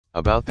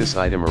About this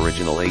item,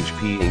 original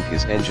HP ink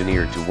is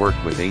engineered to work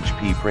with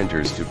HP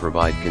printers to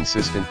provide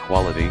consistent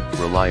quality,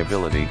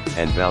 reliability,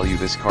 and value.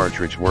 This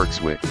cartridge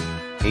works with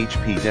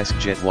HP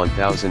DeskJet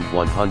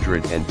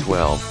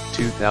 1112,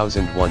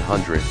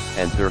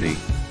 2130,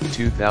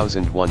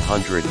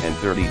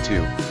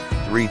 2132,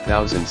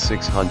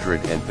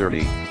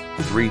 3630,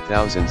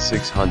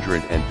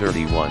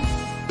 3631,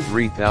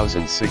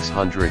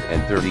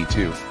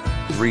 3632,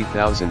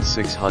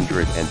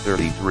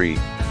 3633,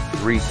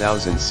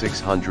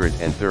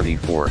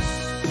 3634,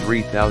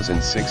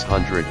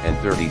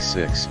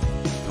 3636,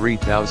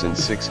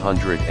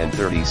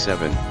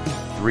 3637,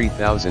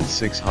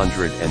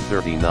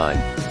 3639,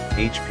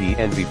 HP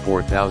Envy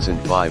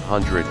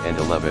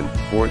 4511,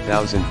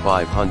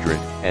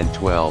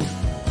 4512,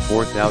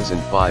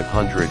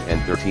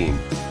 4513,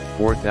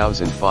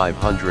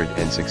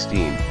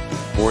 4516,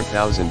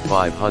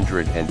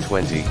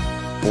 4520,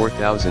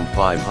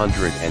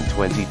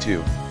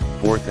 4522,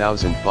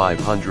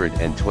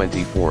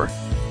 4524,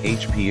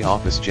 HP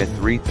OfficeJet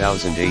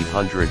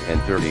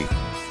 3830,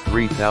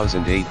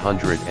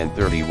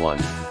 3831,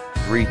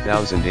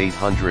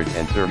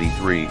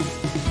 3833,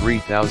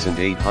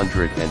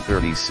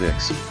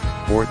 3836,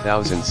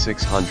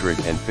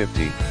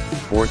 4650,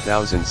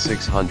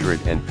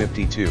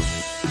 4652,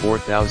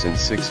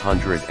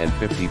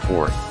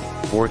 4654,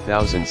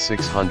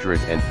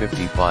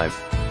 4655,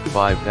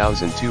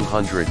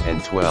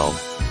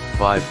 5212,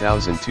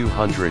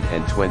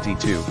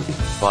 5222,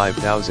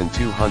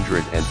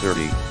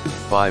 5230,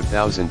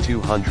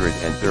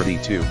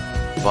 5232,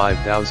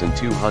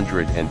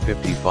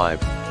 5255,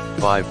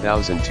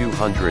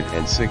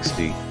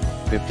 5260,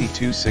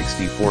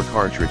 5264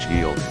 cartridge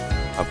yield,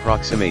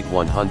 approximate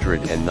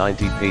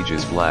 190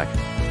 pages black,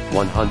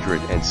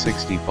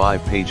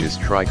 165 pages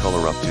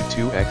tricolor, up to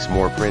 2x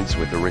more prints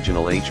with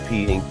original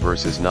HP ink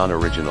versus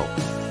non-original.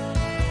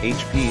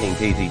 HP ink.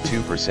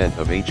 82%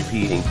 of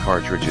HP ink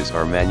cartridges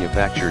are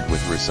manufactured with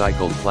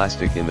recycled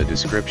plastic. In the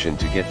description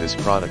to get this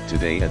product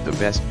today at the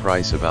best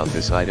price. About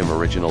this item,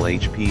 original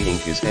HP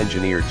ink is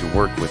engineered to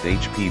work with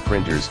HP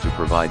printers to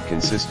provide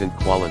consistent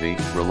quality,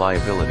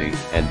 reliability,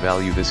 and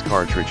value. This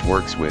cartridge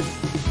works with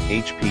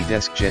HP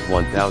DeskJet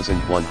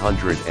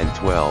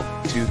 1112,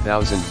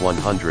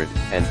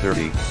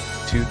 2130,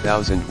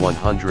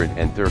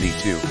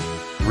 2132,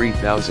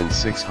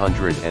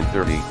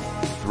 3630,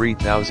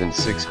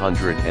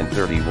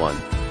 3631,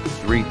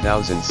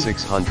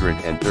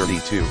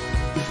 3632,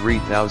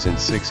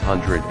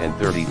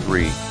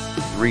 3633,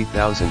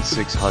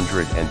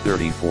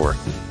 3634,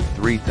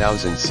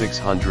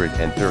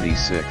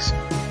 3636,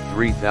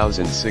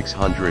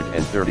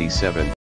 3637,